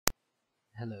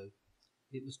Hello.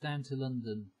 It was down to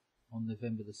London on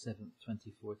November the 7th,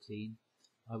 2014.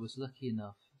 I was lucky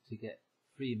enough to get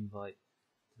free invite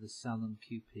to the Salon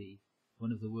QP,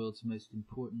 one of the world's most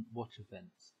important watch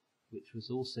events, which was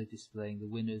also displaying the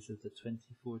winners of the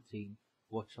 2014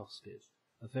 Watch Oscars,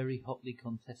 a very hotly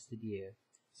contested year.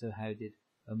 So how did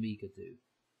Omega do?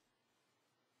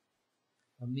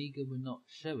 Omega were not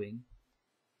showing,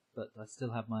 but I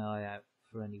still had my eye out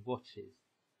for any watches.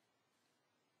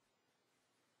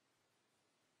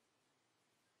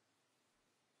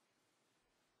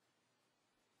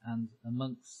 And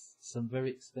amongst some very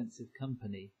expensive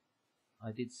company,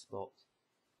 I did spot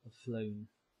a flown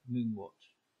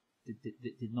Moonwatch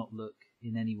that did not look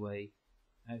in any way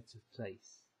out of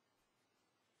place.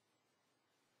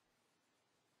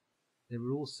 There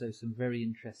were also some very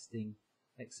interesting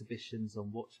exhibitions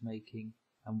on watchmaking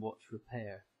and watch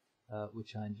repair,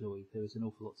 which I enjoyed. There was an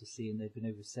awful lot to see, and there have been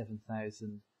over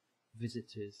 7,000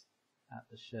 visitors at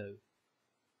the show.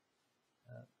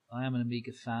 I am an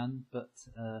Omega fan, but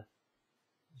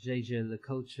Jaeger Le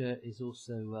Culture is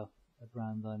also a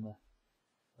brand I'm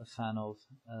a fan of,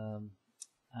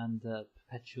 and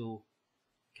Perpetual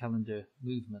Calendar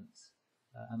Movements,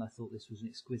 and I thought this was an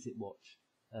exquisite watch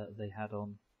they had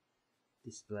on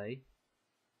display.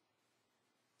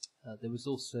 There was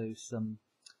also some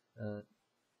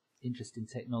interesting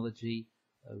technology,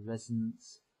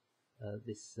 resonance,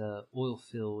 this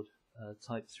oil-filled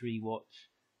Type 3 watch,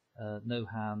 no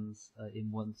hands,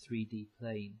 in one 3D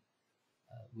plane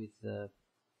with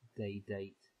day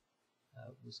date.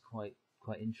 Was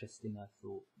quite interesting, I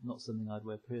thought. Not something I'd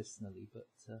wear personally, but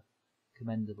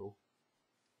commendable.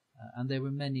 And there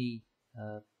were many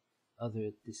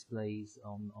other displays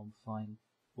on fine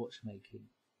watchmaking.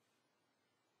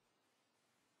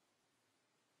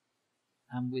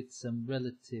 And with some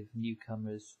relative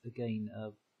newcomers, again,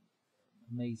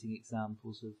 amazing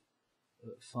examples of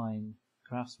fine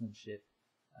craftsmanship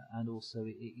and also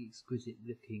exquisite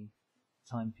looking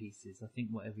timepieces. I think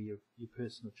whatever your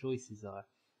personal choices are,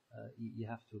 you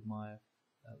have to admire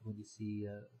when you see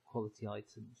quality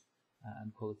items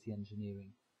and quality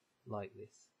engineering like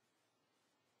this.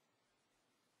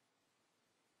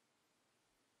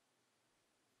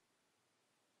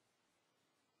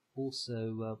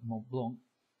 Also, Mont Blanc,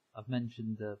 I've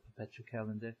mentioned the Perpetual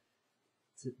Calendar.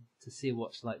 To see a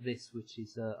watch like this, which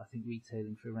is I think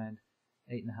retailing for around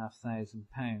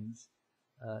 £8,500,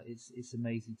 it's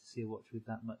amazing to see a watch with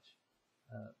that much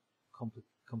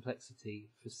complexity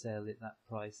for sale at that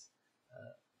price.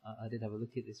 I did have a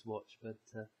look at this watch, but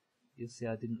you'll see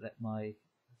I didn't let my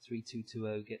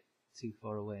 3220 get too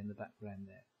far away in the background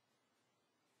there.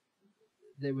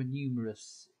 There were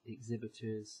numerous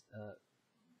exhibitors,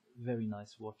 very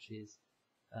nice watches,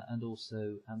 and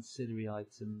also ancillary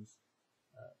items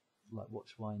like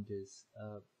watch winders.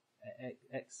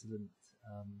 Excellent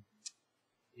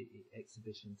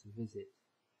exhibition to visit.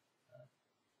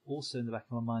 Also in the back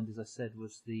of my mind, as I said,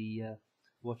 was the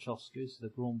Watch Oscars, the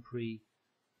Grand Prix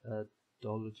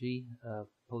d'Horlogerie.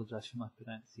 Apologise for my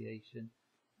pronunciation.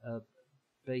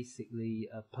 Basically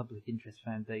a public interest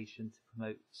foundation to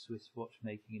promote Swiss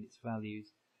watchmaking and its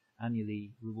values,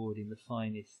 annually rewarding the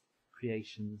finest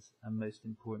creations and most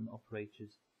important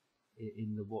operators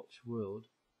in the watch world.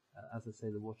 As I say,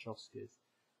 the Watch Oscars.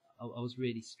 I was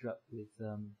really struck with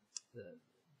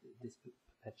this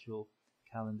Perpetual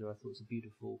Calendar. I thought it was a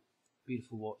beautiful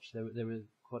watch. There were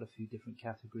quite a few different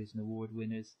categories and award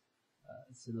winners.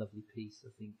 It's a lovely piece,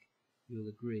 I think you'll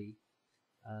agree.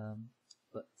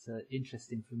 But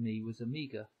interesting for me was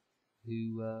Omega,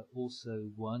 who also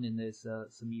won, and there's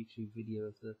some YouTube video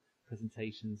of the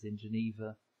presentations in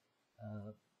Geneva,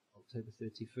 October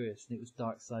 31st, and it was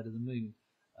Dark Side of the Moon.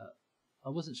 I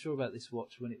wasn't sure about this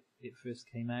watch when it first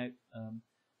came out.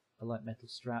 I like metal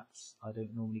straps. I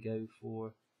don't normally go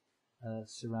for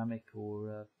ceramic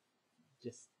or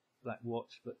just black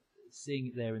watch, but seeing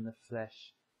it there in the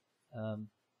flesh,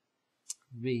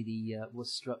 really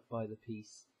was struck by the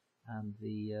piece and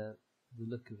the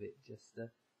look of it. Just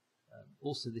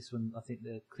also this one, I think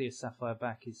the clear sapphire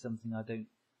back is something I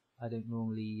don't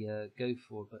normally go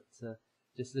for, but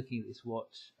just looking at this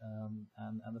watch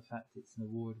and the fact it's an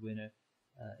award winner,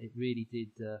 it really did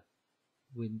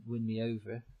win me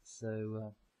over.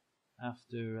 So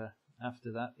after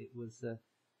that, it was a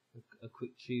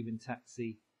quick tube and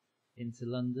taxi into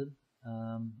London,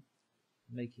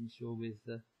 making sure with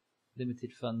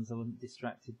limited funds I wasn't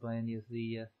distracted by any of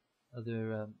the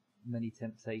other many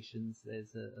temptations.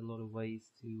 There's a lot of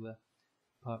ways to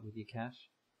part with your cash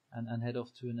and head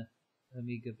off to an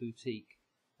Omega boutique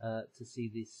to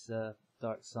see this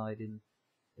dark side in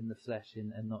the flesh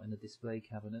and not in a display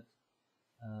cabinet.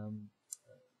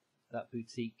 that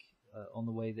boutique. On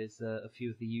the way, there's a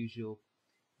few of the usual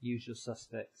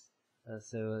suspects,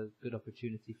 so a good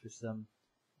opportunity for some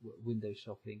window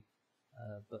shopping.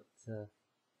 But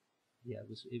yeah,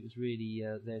 it was really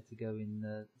there to go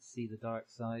and see the dark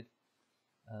side.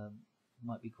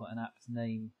 Might be quite an apt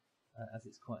name, as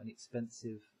it's quite an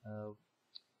expensive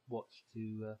watch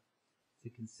to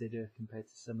consider compared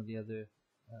to some of the other,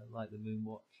 like the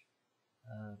Moonwatch,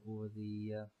 or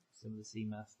the some of the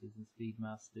Seamasters and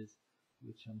Speedmasters,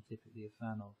 which I'm typically a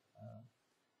fan of.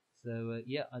 So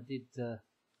yeah, I did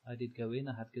go in.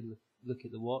 I had a good look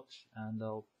at the watch, and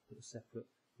I'll put a separate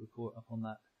report up on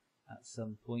that at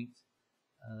some point.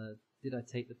 Did I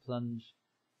take the plunge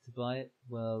to buy it?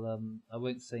 Well, I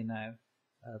won't say now,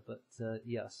 but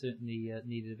yeah, I certainly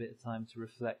needed a bit of time to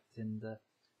reflect and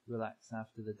relax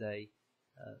after the day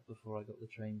before I got the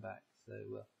train back. So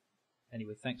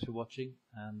anyway, thanks for watching,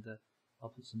 and I'll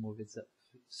put some more vids up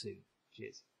soon.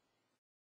 Cheers.